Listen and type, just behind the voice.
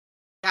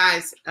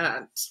Guys,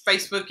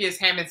 Facebook is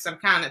having some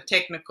kind of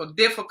technical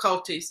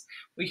difficulties.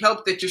 We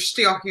hope that you're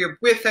still here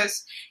with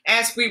us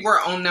as we were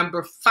on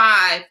number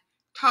 5,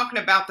 talking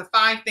about the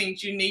 5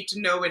 things you need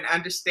to know and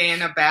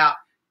understand about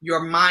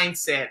your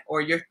mindset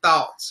or your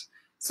thoughts.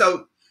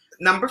 So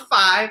number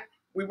 5,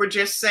 we were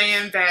just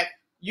saying that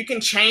you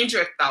can change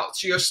your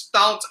thoughts. Your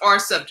thoughts are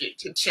subject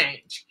to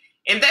change.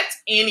 And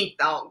that's any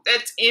thought.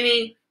 That's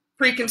any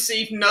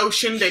preconceived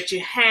notion that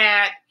you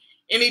had,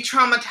 any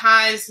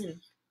traumatizing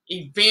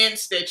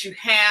events that you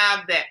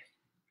have that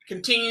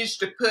continues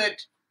to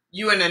put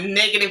you in a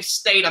negative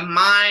state of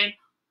mind.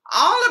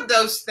 All of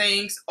those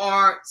things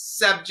are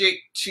subject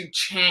to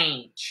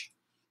change.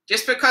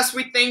 Just because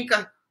we think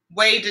a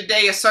way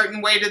today, a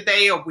certain way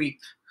today, or we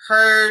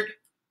heard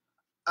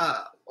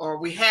or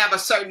we have a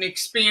certain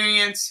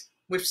experience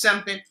with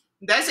something,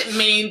 doesn't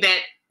mean that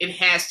it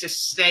has to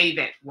stay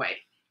that way.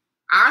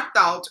 Our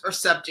thoughts are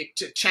subject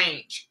to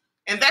change.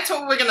 And that's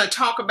what we're going to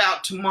talk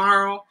about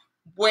tomorrow,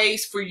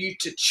 ways for you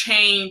to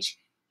change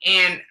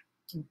and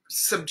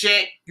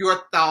subject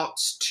your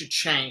thoughts to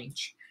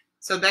change.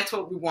 So that's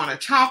what we want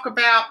to talk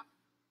about.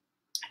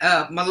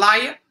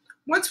 Malaya,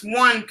 what's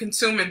one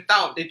consuming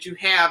thought that you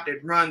have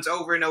that runs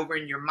over and over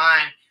in your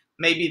mind?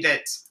 Maybe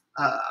that's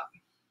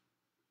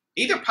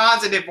either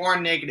positive or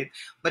negative,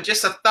 but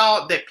just a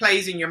thought that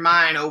plays in your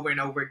mind over and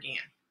over again.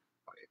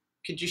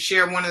 Could you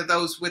share one of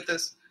those with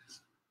us?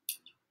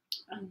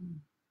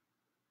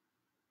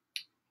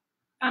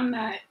 I'm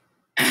not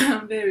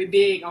very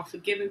big on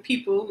forgiving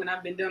people when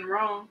I've been done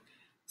wrong.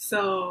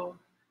 So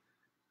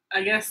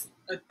I guess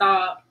a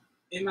thought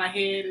in my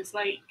head is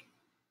like,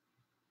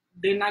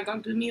 they're not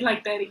going to do me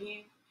like that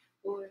again.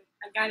 Or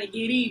I got to get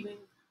even.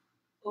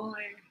 Or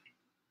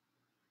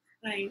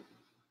like,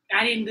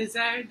 I didn't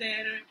deserve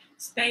that. Or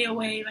stay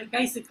away. Like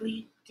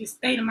basically just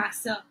stay to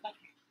myself. Like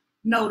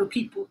no to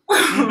people.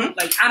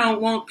 Like I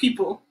don't want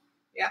people.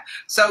 Yeah.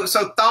 So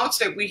thoughts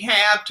that we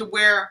have to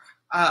where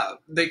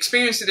the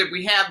experiences that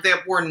we have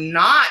that were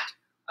not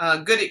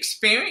good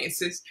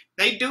experiences,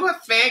 they do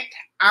affect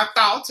our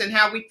thoughts and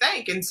how we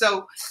think. And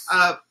so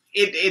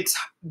it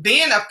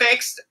then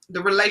affects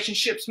the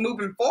relationships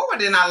moving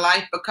forward in our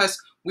life, because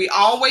we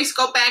always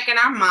go back in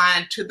our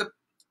mind to the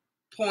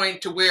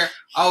point to where,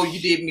 oh,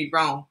 you did me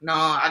wrong. No,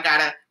 I got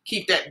to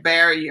keep that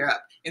barrier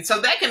up. And so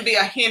that can be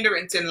a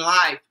hindrance in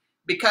life,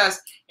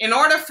 because in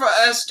order for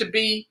us to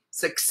be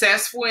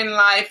successful in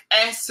life,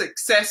 as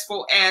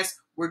successful as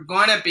we're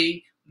going to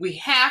be, we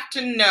have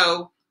to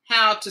know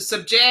how to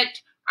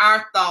subject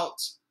our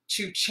thoughts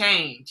to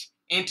change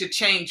and to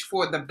change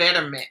for the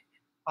betterment.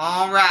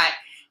 All right.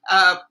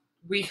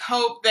 We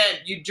hope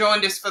that you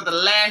joined us for the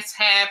last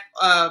half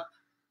of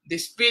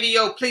this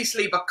video. Please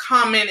leave a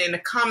comment in the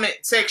comment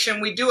section.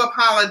 We do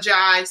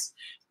apologize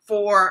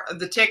for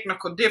the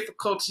technical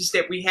difficulties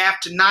that we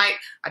have tonight.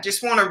 I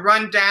just want to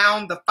run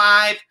down the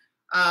 5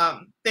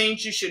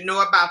 things you should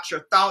know about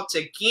your thoughts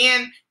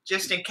again,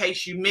 just in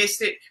case you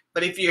missed it.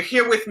 But if you're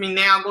here with me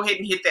now, go ahead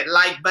and hit that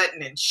like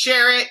button and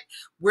share it.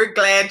 We're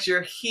glad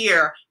you're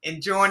here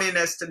and joining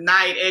us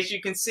tonight. As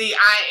you can see,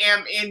 I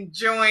am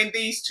enjoying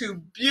these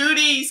 2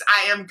 beauties.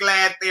 I am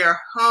glad they're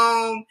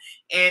home,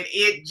 and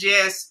it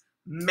just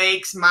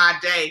makes my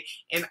day.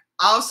 And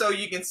also,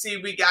 you can see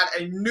we got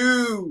a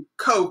new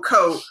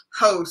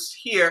co-host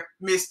here,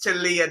 Miss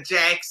Talia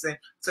Jackson.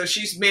 So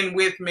she's been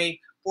with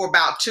me for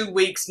about 2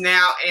 weeks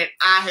now, and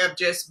I have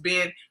just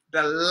been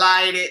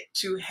delighted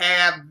to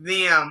have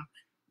them.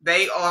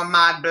 They are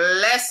my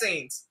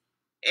blessings,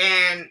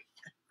 and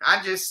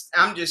I'm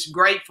just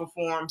grateful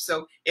for them.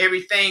 So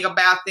everything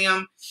about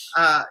them,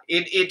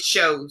 it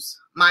shows.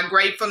 My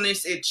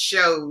gratefulness, it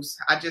shows.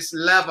 I just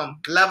love them.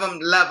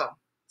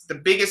 It's the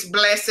biggest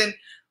blessing.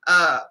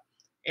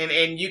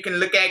 And you can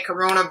look at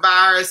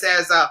coronavirus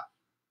as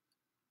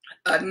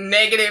a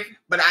negative,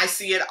 but I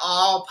see it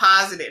all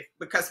positive,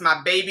 because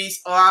my babies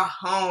are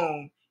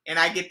home and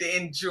I get to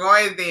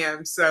enjoy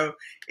them. So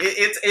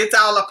it's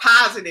all a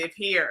positive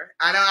here.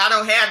 I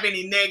don't have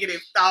any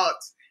negative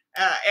thoughts,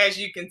 as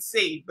you can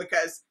see,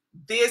 because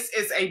this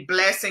is a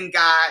blessing,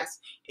 guys.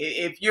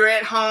 If you're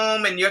at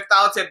home and your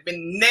thoughts have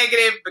been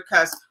negative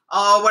because,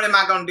 oh, what am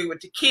I going to do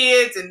with the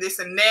kids and this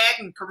and that,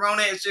 and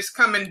Corona has just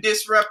come and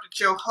disrupted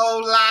your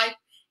whole life,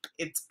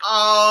 it's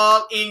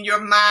all in your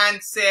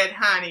mindset,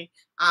 honey.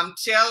 I'm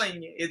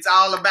telling you, it's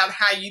all about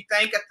how you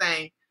think a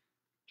thing.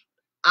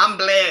 I'm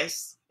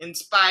blessed. In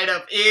spite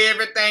of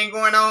everything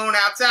going on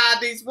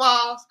outside these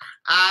walls,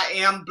 I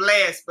am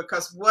blessed,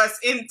 because what's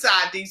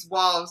inside these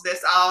walls,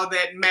 that's all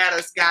that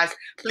matters, guys.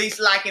 Please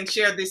like and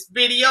share this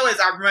video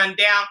as I run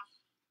down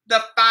the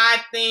 5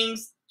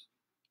 things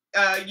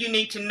you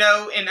need to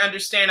know and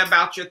understand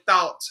about your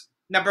thoughts.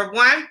 Number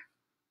 1,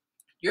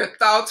 your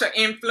thoughts are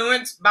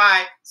influenced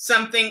by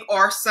something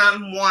or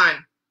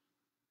someone.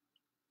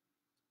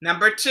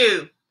 Number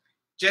 2,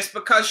 just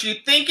because you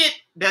think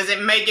it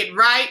doesn't make it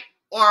right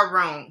or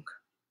wrong.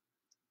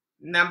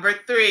 Number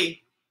 3,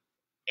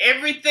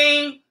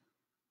 everything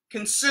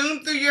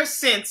consumed through your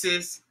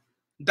senses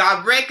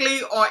directly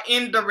or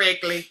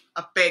indirectly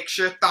affects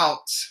your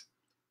thoughts.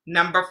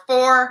 Number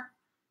 4,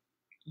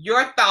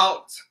 your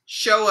thoughts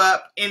show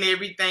up in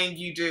everything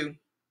you do.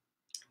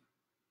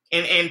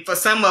 And for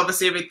some of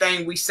us,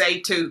 everything we say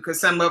too, because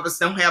some of us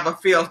don't have a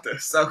filter.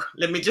 So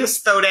let me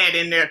just throw that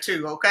in there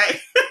too, okay?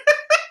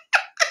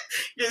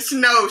 Just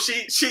know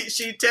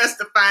she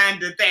testifying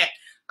to that.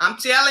 I'm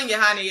telling you,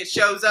 honey, it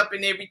shows up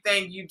in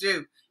everything you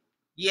do.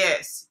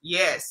 Yes,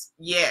 yes,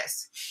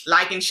 yes.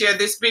 Like and share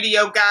this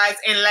video, guys.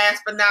 And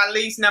last but not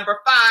least, number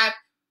 5,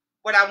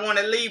 what I want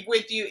to leave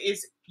with you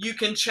is you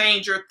can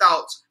change your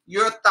thoughts.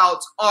 Your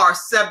thoughts are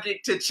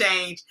subject to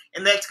change.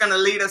 And that's going to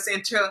lead us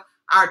into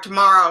our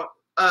tomorrow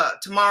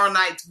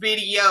night's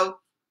video,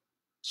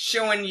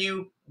 showing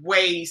you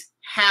ways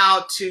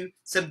how to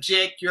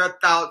subject your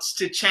thoughts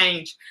to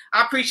change.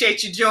 I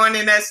appreciate you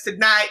joining us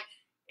tonight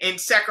and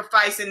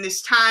sacrificing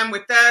this time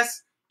with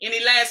us.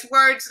 Any last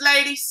words,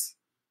 ladies?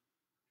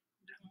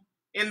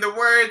 In the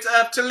words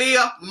of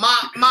Talia,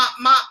 mop, mop,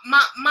 mop,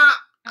 mop, mop.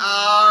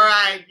 All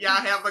right. Y'all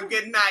have a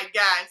good night,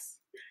 guys.